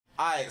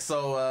Alright,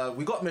 so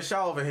we got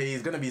Mishaal over here.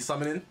 He's gonna be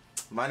summoning.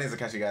 My name's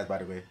Zakashi, guys, by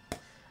the way.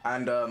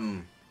 And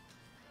I'm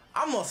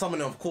not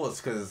summoning, of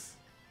course, because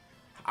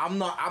I'm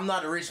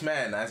not a rich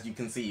man, as you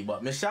can see.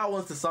 But Mishaal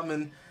wants to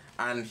summon,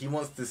 and he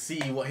wants to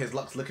see what his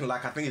luck's looking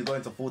like. I think he's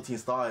going to 14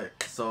 star.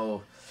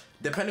 So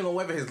depending on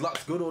whether his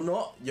luck's good or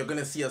not, you're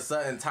gonna see a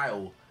certain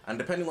title. And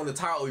depending on the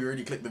title, you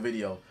already click the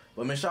video.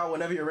 But Mishaal,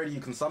 whenever you're ready,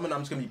 you can summon.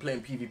 I'm just gonna be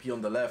playing PvP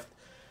on the left,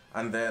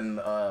 and then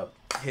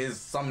his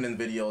summoning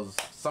videos.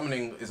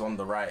 Summoning is on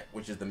the right,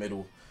 which is the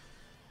middle.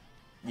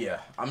 Yeah,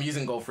 I'm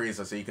using Gold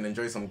Freezer, so you can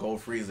enjoy some Gold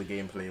Freezer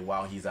gameplay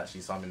while he's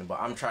actually summoning. But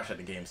I'm trash at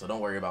the game, so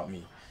don't worry about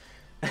me.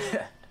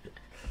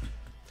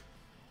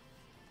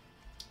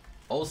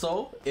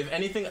 Also, if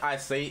anything I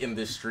say in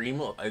this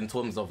stream in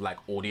terms of like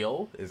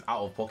audio is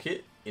out of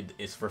pocket,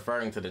 it's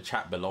referring to the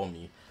chat below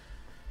me.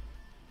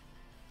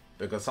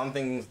 Because some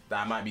things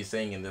that I might be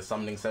saying in this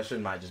summoning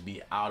session might just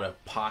be out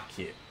of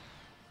pocket.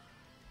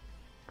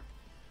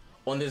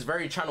 On this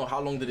very channel, how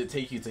long did it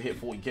take you to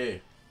hit 40k?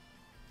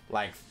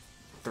 Like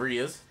 3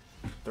 years?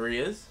 3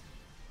 years?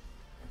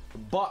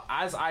 But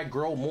as I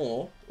grow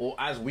more, or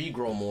as we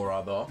grow more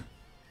rather,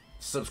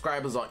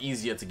 subscribers are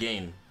easier to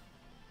gain.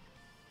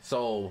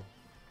 So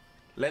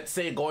let's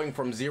say going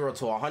from 0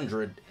 to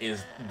 100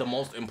 is the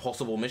most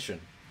impossible mission.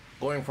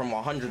 Going from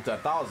 100 to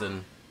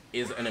 1,000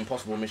 is an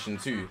impossible mission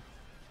too.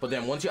 But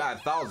then once you're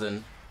at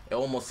 1,000, it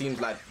almost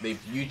seems like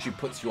YouTube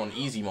puts you on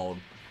easy mode,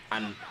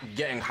 and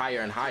getting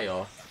higher and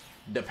higher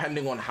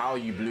depending on how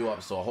you blew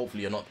up. So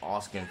hopefully you're not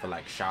asking for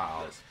like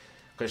shoutouts,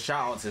 because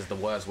shoutouts is the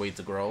worst way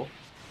to grow.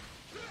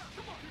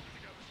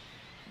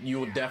 You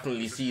will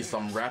definitely see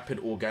some rapid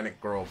organic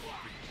growth.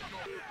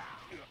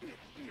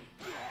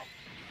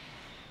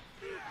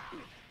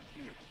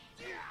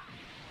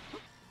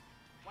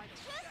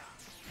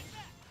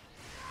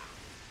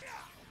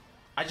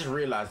 I just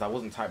realized I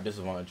wasn't type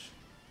disadvantage.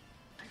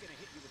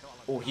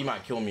 Oh, he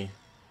might kill me.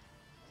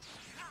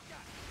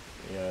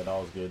 Yeah, that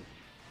was good.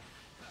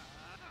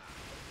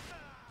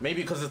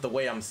 Maybe because it's the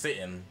way I'm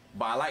sitting,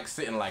 but I like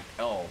sitting like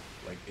L,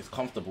 like it's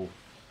comfortable.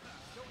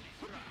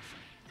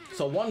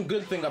 So one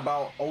good thing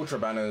about Ultra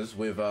Banners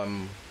with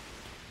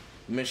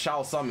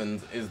Mishaal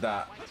Summons is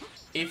that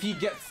if he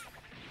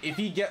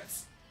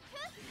gets,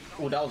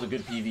 oh, that was a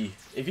good PV.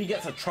 If he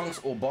gets a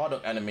Trunks or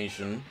Bardock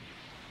animation,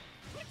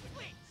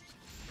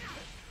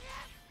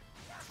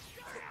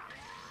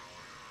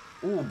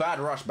 ooh, bad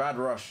rush, bad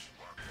rush.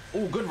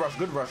 Ooh, good rush,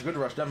 good rush, good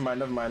rush. Never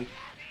mind, never mind.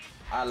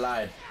 I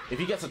lied. If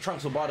he gets a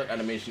Trunks or Bardock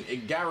animation,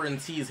 it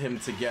guarantees him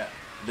to get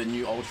the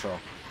new Ultra,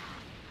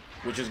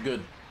 which is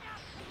good.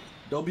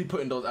 Don't be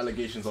putting those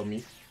allegations on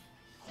me.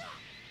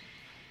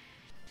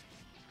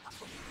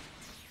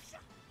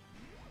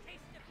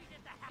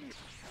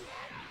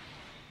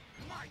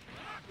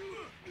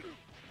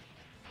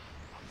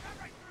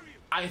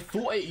 I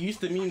thought it used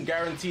to mean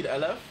guaranteed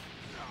LF.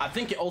 I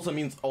think it also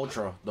means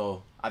Ultra,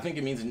 though. I think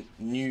it means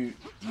new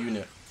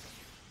unit.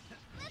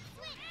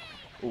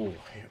 Oh,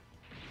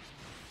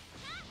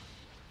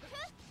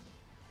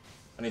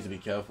 I need to be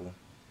careful.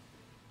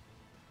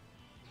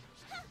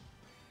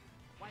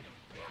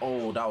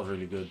 Oh, that was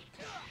really good.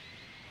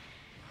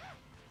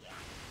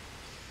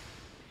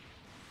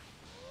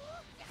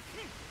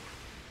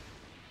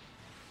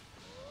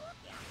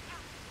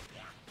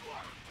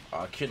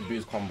 Kid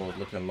Boo's combo is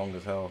looking long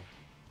as hell.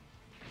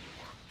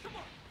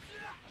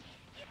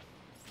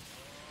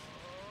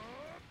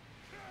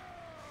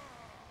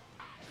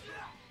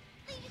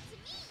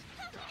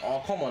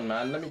 Oh, come on,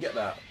 man. Let me get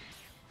that.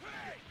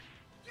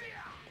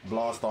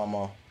 Blast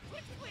armor.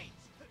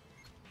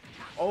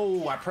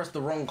 Oh, I pressed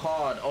the wrong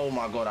card. Oh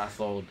my god, I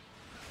sold.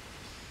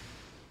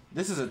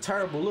 This is a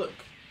terrible look.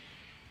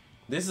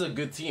 This is a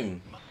good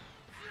team.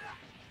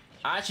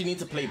 I actually need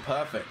to play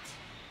perfect.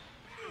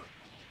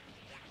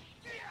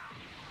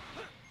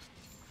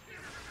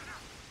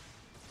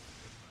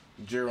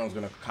 Jiron's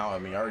gonna counter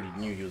me. I already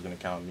knew he was gonna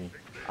counter me.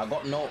 I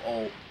got no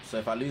ult, so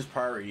if I lose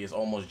priority, it's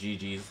almost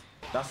GG's.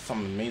 That's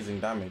some amazing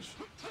damage.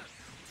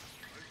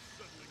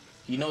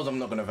 He knows I'm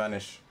not gonna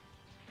vanish.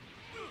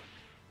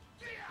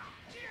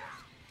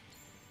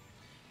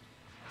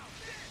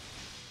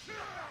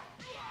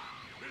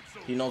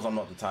 He knows I'm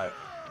not the type.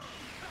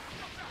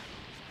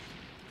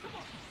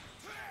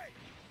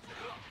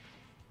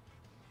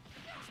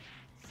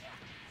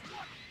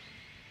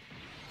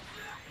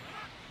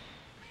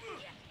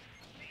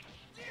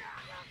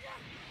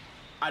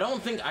 I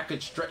don't think I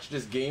could stretch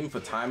this game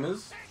for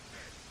timers.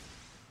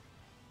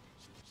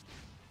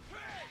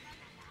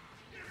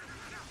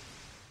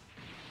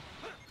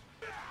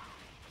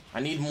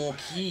 I need more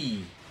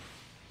key.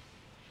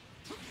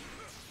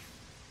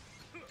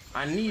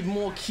 I need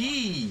more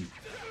key.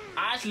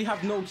 I actually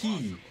have no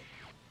key.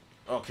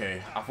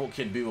 Okay, I thought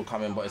Kid B would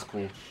come in, but it's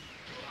cool.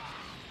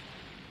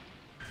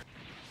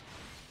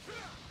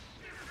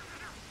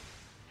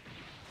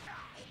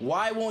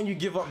 Why won't you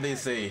give up, they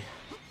say?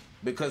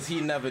 Because he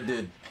never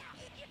did.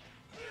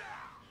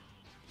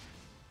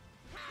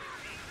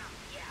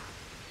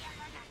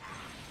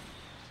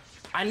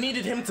 I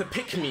needed him to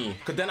pick me,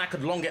 because then I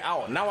could long it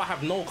out. Now I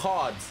have no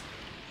cards.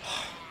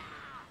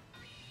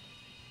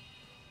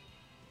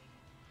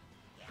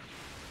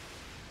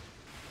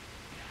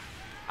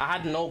 I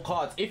had no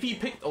cards. If he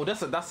picked, oh,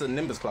 that's a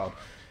Nimbus Cloud.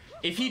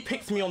 If he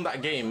picked me on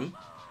that game,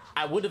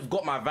 I would have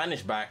got my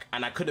Vanish back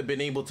and I could have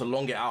been able to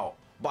long it out.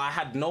 But I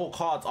had no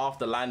cards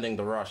after landing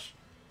the rush.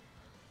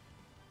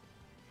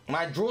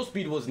 My draw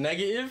speed was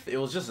negative. It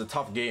was just a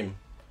tough game.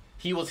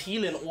 He was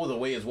healing all the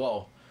way as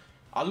well.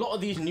 A lot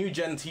of these new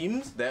gen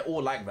teams, they're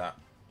all like that.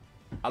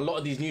 A lot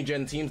of these new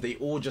gen teams, they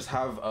all just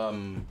have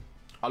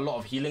a lot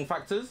of healing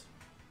factors.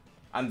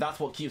 And that's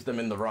what keeps them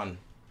in the run.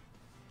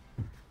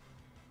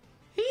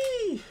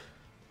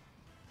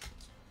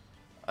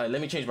 Let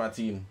me change my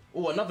team.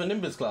 Oh, another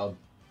Nimbus Cloud.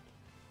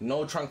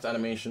 No Trunks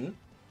animation.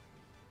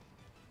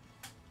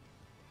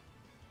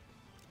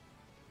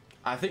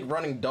 I think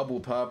running double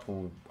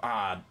purple.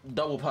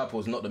 Double purple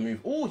is not the move.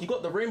 Oh, he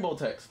got the rainbow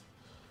text.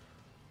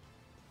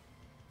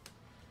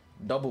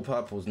 Double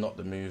purple is not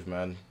the move,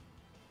 man.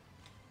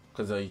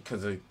 Cause of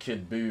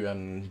Kid Buu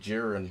and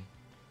Jiren.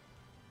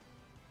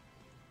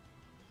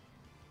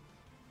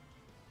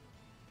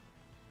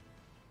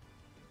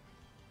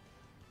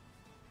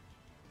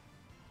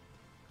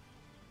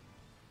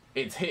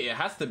 It's hit. It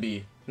has to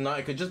be. No,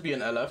 it could just be an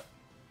LF.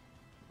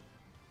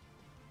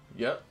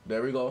 Yep,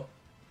 there we go.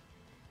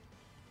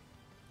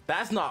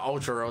 That's not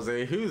Ultra Rose.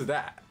 Who's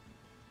that?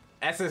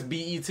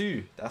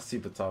 SSBE2. That's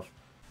super tough.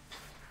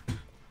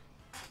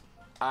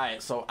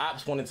 Alright, so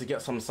Apps wanted to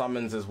get some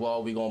summons as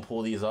well. We're gonna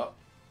pull these up.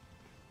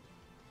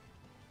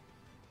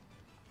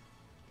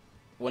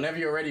 Whenever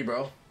you're ready,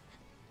 bro.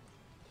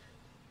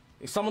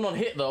 If someone on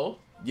hit though.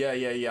 Yeah,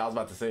 I was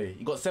about to say.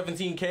 You got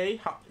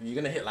 17k, you're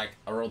gonna hit like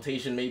a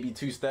rotation, maybe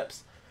 2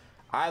 steps.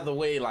 Either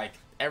way, like,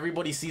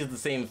 everybody sees the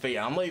same fate.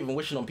 I'm not even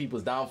wishing on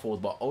people's downfalls,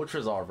 but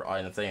Ultras are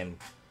insane.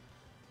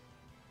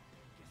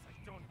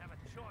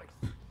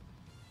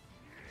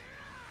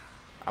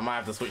 I might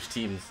have to switch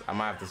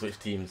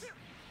teams.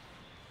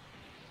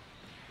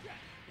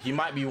 He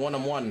might be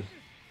one-on-one.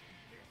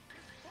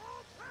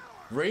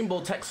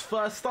 Rainbow Tech's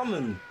first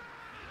summon.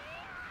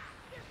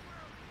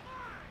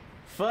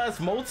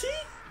 First multi?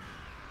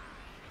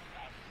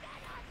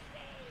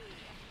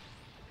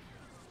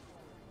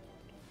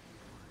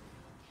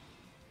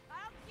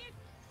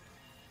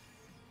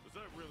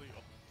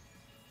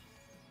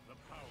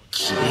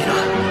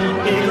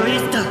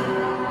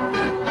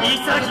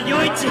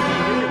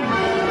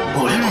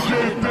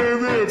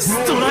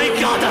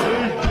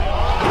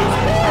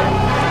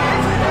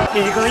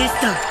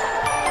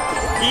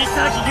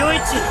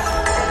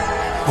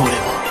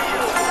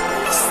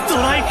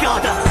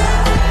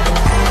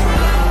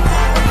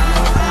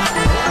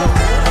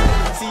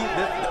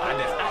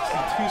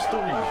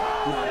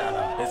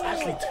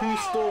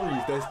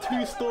 There's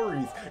two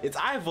stories. It's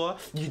either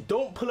you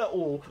don't pull it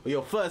all or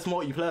you're first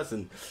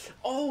multi-person.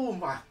 Oh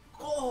my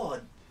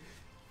god.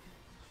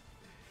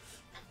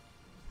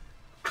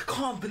 I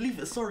can't believe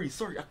it. Sorry,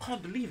 I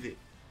can't believe it.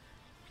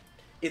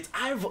 It's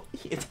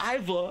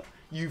either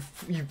you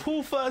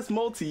pull first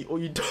multi or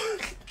you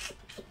don't.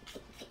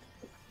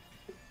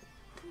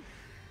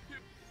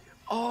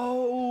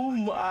 Oh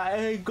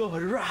my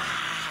god.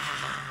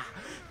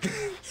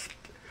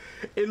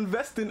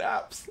 Invest in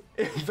Apps.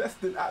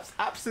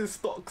 Apps'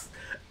 stocks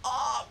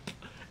up.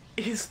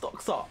 His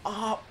stocks are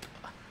up.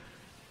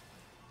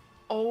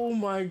 Oh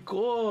my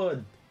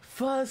god.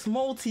 First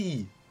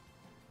multi.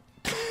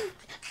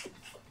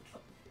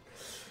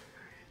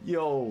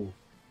 Yo,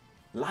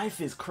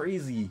 life is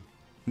crazy.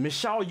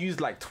 Mishaal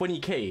used like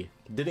 20k,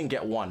 didn't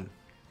get one.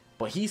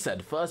 But he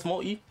said first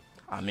multi,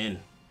 I'm in.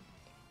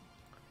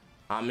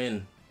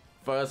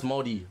 First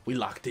multi, we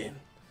locked in.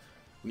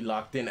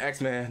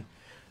 X-Man.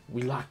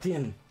 We locked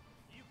in.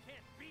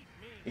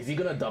 Is he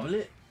gonna double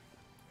it?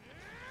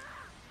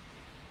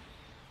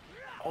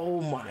 Oh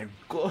my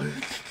god.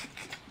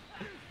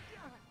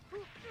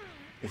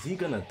 Is he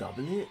gonna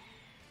double it?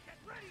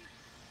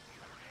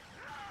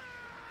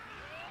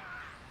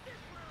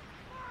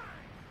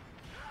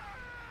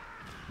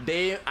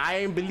 I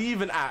ain't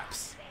believing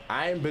Apps.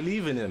 I ain't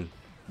believing him.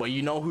 But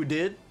you know who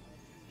did?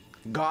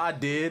 God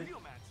did.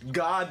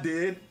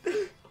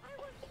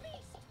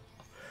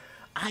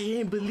 I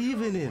ain't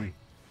believing him.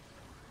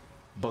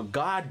 But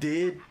God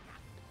did.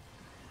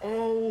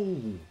 Oh.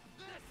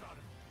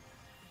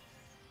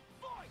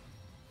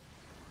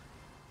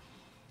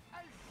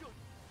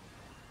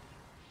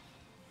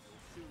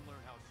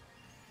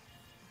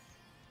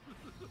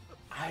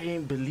 I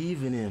ain't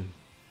believing him.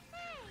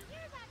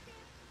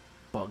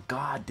 But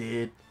God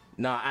did.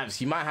 Nah,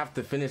 Apps, you might have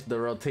to finish the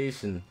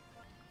rotation.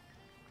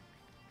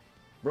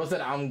 Bro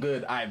said I'm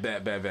good. I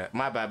bet.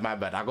 My bad.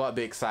 I got a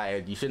bit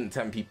excited. You shouldn't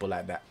tempt people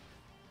like that.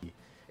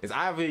 It's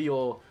either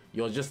you're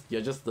just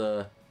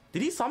the.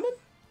 Did he summon?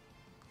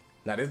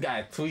 Nah, this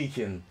guy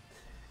tweaking.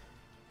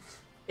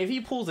 If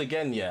he pulls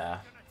again, yeah.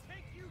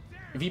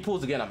 If he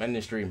pulls again, I'm ending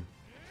the stream.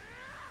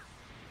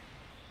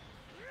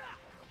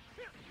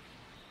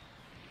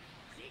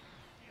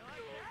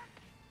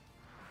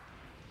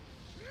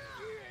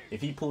 If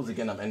he pulls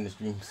again, I'm ending the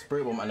stream.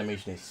 Spirit Bomb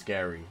animation is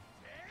scary.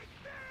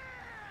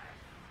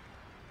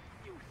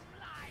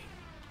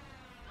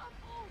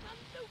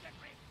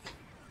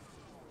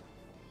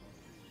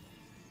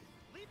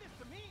 Leave this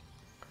to me.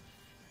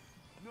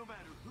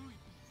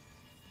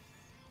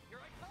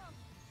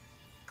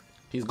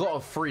 He's got a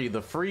free.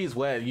 The free is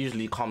where it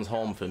usually comes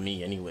home for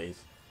me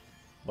anyways.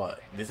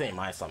 But this ain't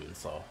my summon,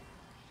 so.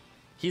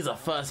 He's a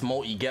first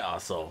multi-getter,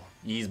 so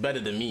he's better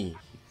than me.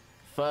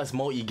 First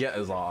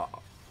multi-getters are...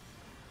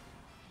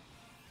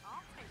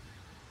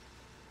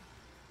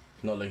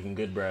 Not looking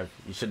good, bruv.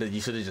 You should have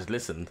just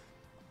listened.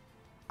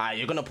 Alright,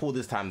 you're gonna pull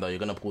this time though. You're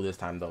gonna pull this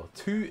time though.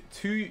 Two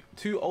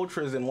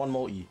ultras in one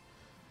multi.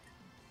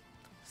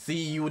 See,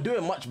 you were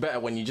doing much better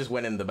when you just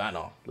went in the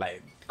banner.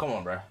 Like, come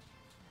on, bruh.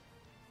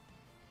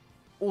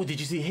 Oh, did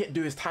you see Hit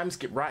do his time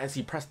skip right as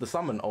he pressed the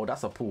summon? Oh,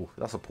 that's a pull.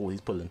 That's a pull.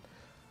 He's pulling.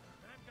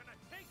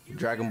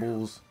 Dragon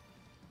Balls.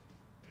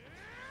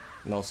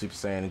 No Super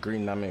Saiyan.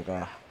 Green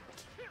Namek.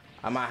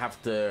 I might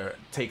have to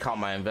take out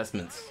my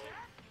investments.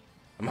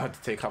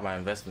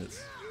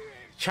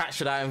 Chat,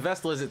 should I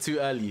invest or is it too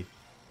early?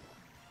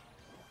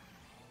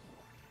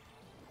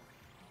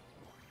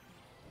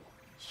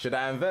 Should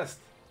I invest?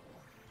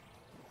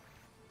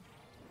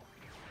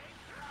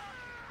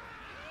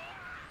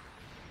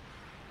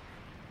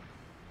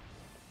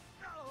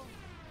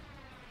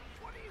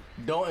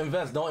 Don't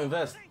invest.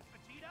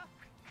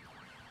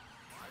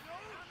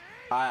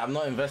 I'm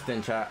not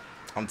investing, chat.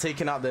 I'm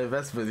taking out the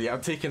investments. Yeah,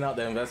 I'm taking out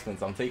the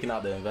investments. I'm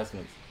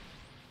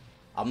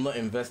not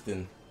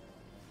investing.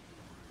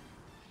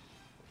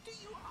 Do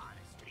you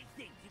honestly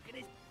think you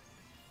can...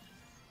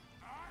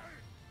 I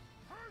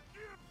heard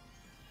you.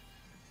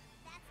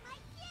 That's my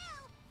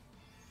cue.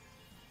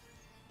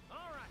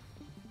 All right.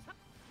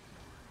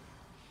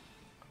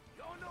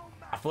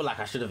 I feel like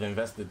I should have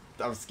invested.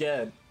 I'm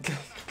scared.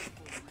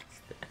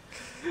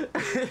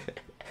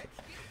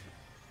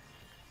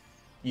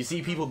 You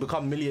see people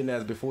become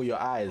millionaires before your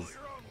eyes.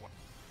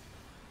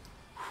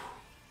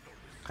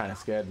 Kind of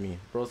scared me.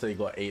 Bro said he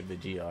got 8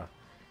 Vegeta.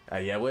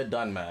 Yeah, we're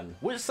done, man.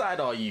 Which side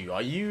are you?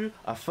 Are you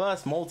a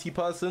first multi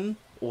person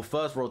or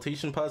first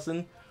rotation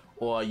person?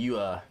 Or are you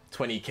a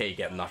 20k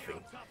get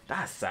nothing?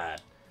 That's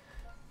sad.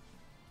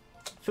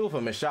 Feel for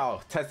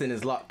Mishaal testing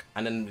his luck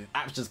and then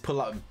Apps just pull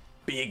up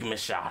big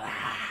Mishaal.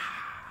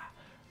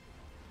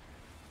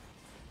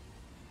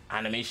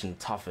 Animation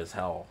tough as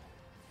hell.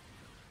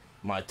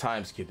 My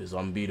time skip is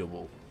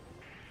unbeatable.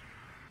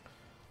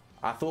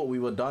 I thought we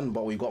were done,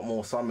 but we got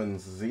more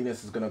summons.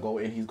 Xenus is gonna go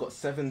in. He's got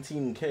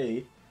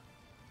 17k.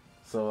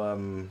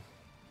 So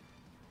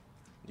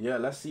yeah,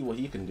 let's see what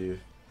he can do.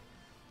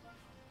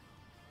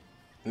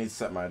 I need to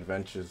set my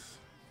adventures.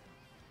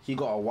 He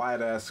got a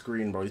wide ass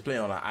screen, bro. He's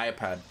playing on an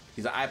iPad.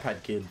 He's an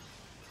iPad kid.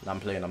 I'm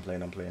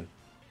playing.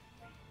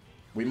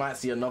 We might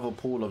see another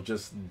pool of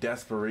just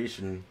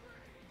desperation.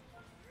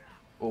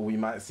 Or we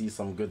might see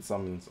some good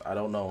summons. I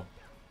don't know.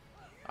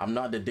 I'm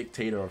not the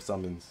dictator of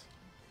summons.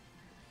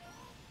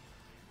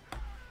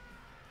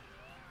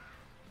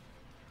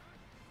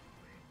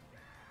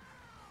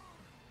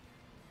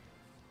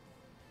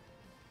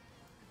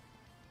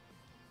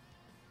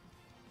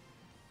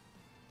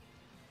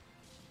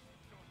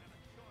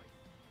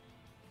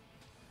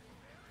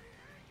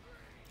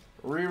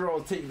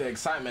 Reroll take the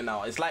excitement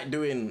out. It's like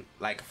doing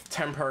like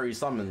temporary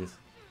summons.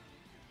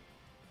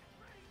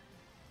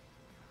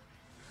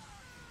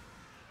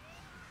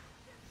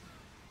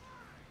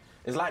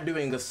 It's like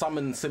doing a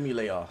summon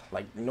simulator.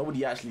 Like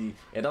nobody actually,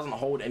 it doesn't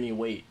hold any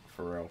weight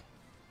for real.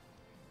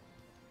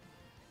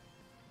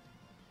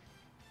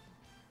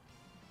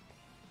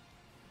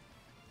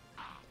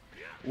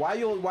 Why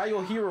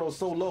your hero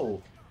so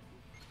low?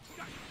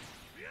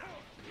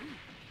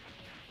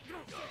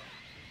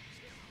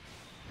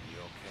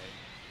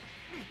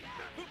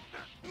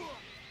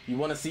 You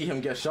want to see him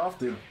get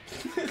shafted?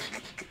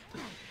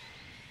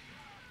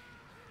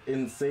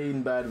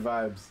 Insane bad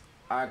vibes.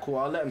 Alright, cool.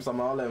 I'll let him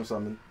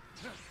summon.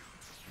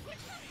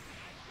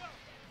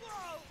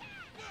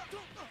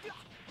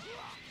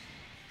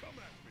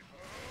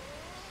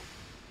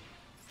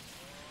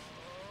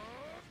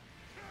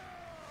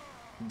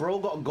 Bro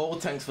got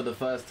gold tanks for the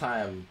first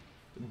time.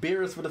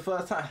 Beerus for the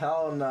first time?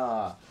 Hell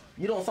nah.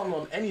 You don't summon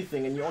on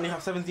anything and you only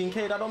have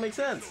 17k? That don't make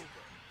sense.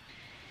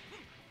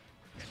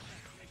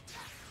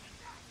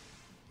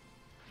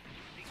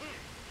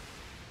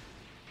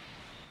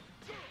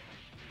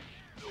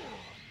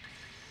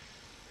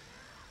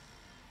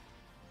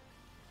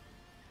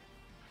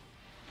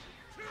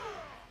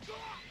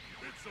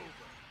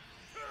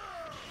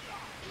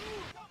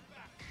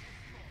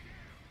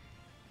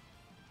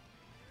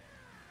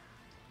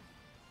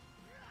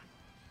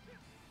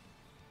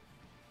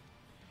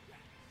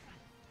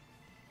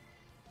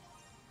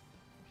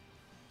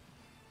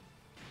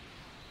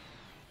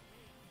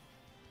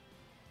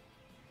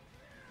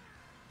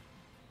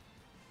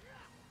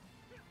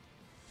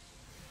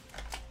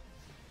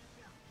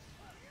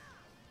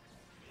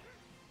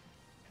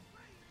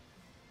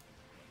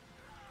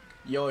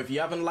 Yo, if you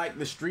haven't liked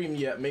the stream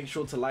yet, make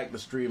sure to like the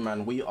stream,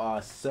 man. We are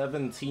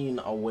 17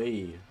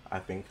 away, I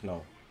think.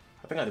 No,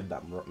 I think I did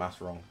that math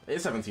wrong.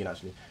 It's 17,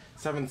 actually.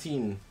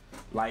 17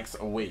 likes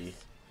away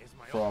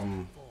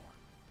from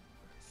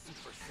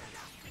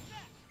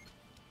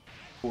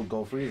full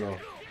gold Frieza.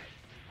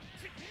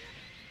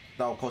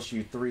 That'll cost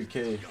you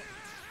 3k.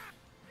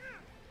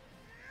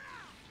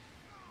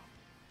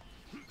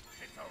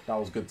 That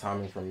was good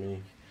timing from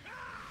me.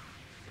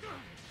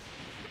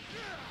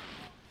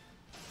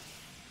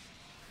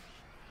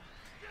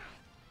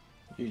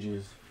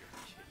 GG's.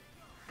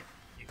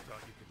 You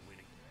thought you could win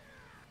it.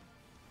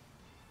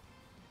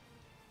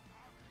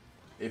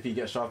 If he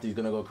gets shafted, he's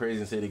gonna go crazy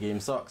and say the game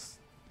sucks.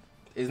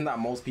 Isn't that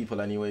most people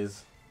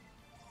anyways?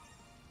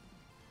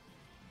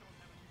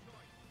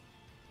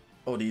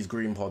 Oh, these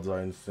green pods are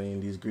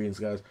insane. These green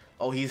skies.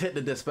 Oh, he's hit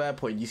the despair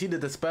point. You see the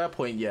despair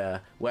point, yeah?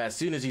 Where as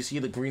soon as you see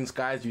the green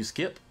skies, you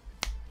skip.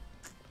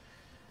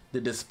 The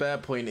despair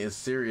point is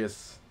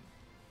serious.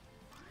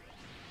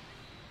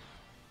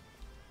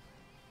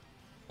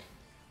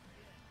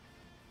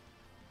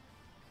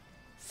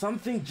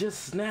 Something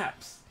just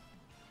snaps.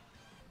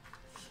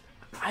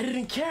 I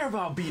didn't care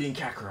about beating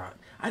Kakarot.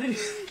 I didn't.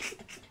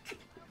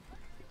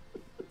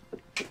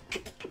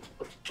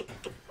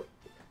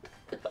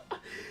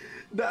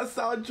 That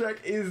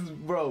soundtrack is,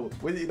 bro.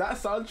 That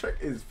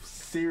soundtrack is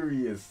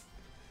serious.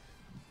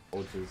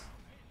 Ultras.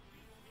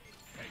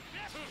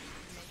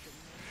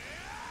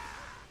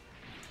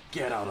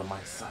 Get out of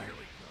my sight.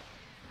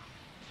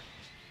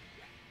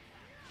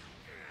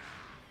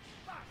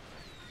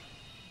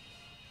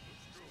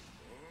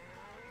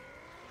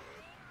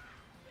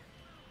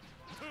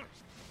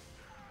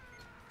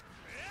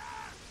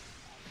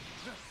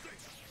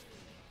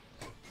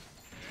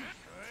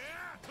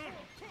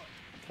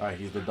 Alright,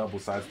 he's the double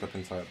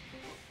sidestepping type.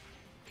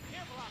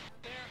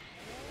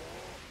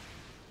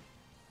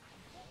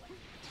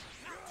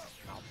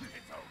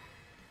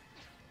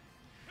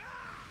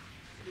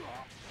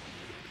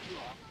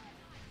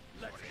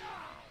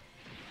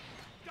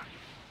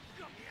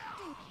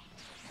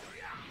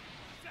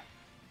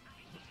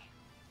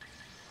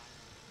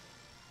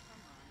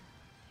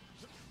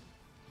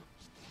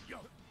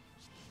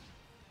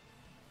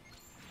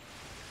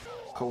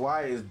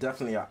 Kawaii is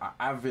definitely an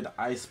avid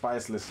Ice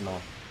Spice listener.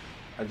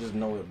 I just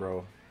know it,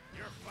 bro.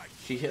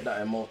 She hit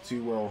that emote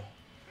too well.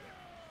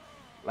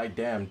 Like,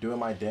 damn, doing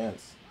my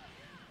dance.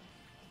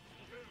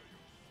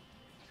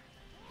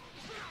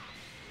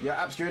 Yeah,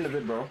 Apps, you're in the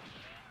vid, bro.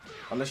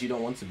 Unless you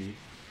don't want to be.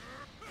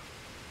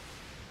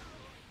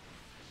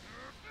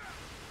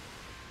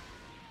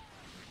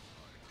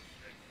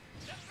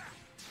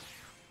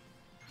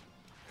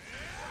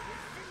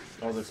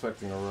 I was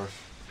expecting a rush.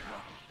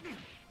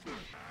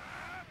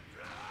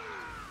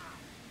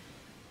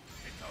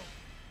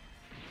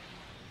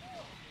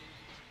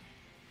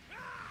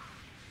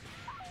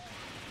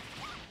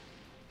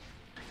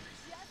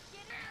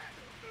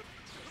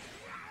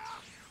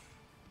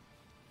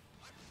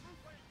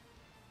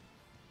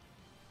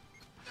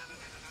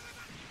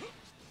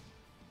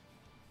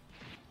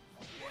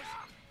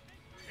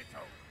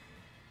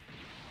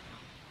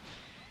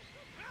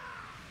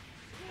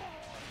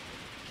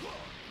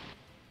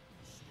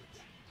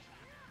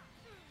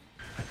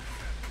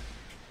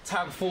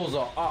 Tag 4s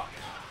are up.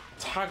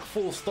 Tag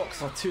 4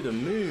 stocks are to the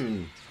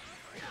moon.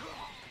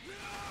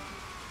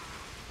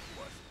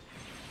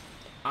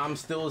 I'm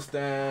still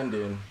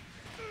standing.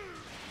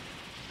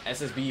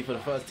 SSB for the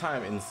first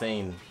time,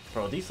 insane.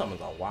 Bro, these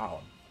summons are wild.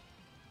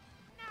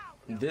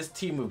 This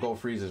team with Gold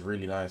Freeze is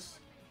really nice.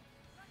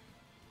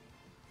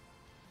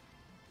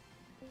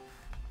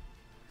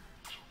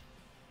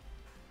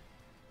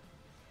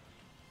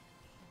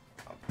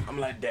 I'm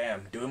like,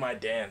 damn, doing my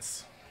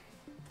dance.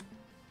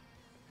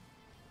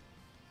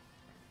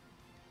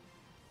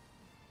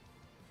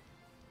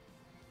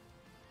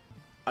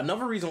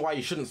 Another reason why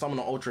you shouldn't summon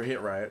an Ultra Hit,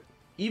 right?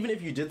 Even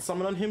if you did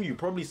summon on him, you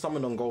probably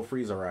summoned on Gold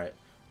Freezer, right?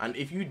 And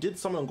if you did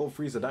summon on Gold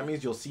Freezer, that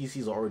means your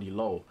CCs are already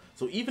low.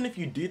 So even if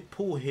you did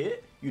pull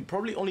Hit, you'd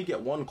probably only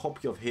get one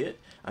copy of Hit,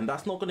 and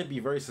that's not going to be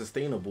very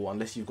sustainable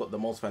unless you've got the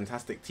most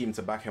fantastic team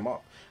to back him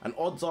up. And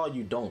odds are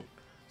you don't.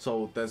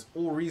 So there's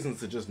all reasons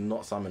to just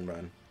not summon,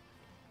 man.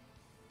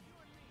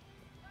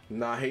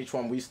 Nah,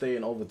 H1, we stay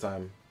in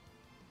overtime.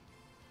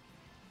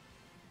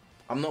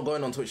 I'm not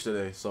going on Twitch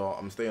today, so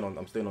I'm staying on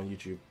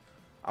YouTube.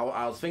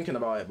 I was thinking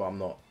about it, but I'm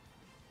not.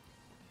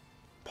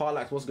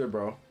 Parlax, what's good,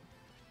 bro?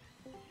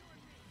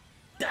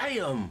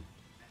 Damn!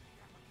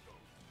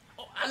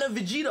 Oh, and a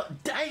Vegeta,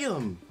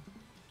 damn!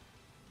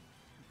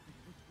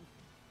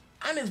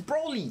 And it's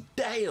Broly,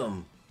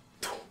 damn!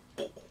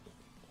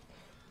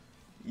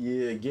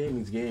 Yeah,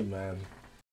 gaming's game, man.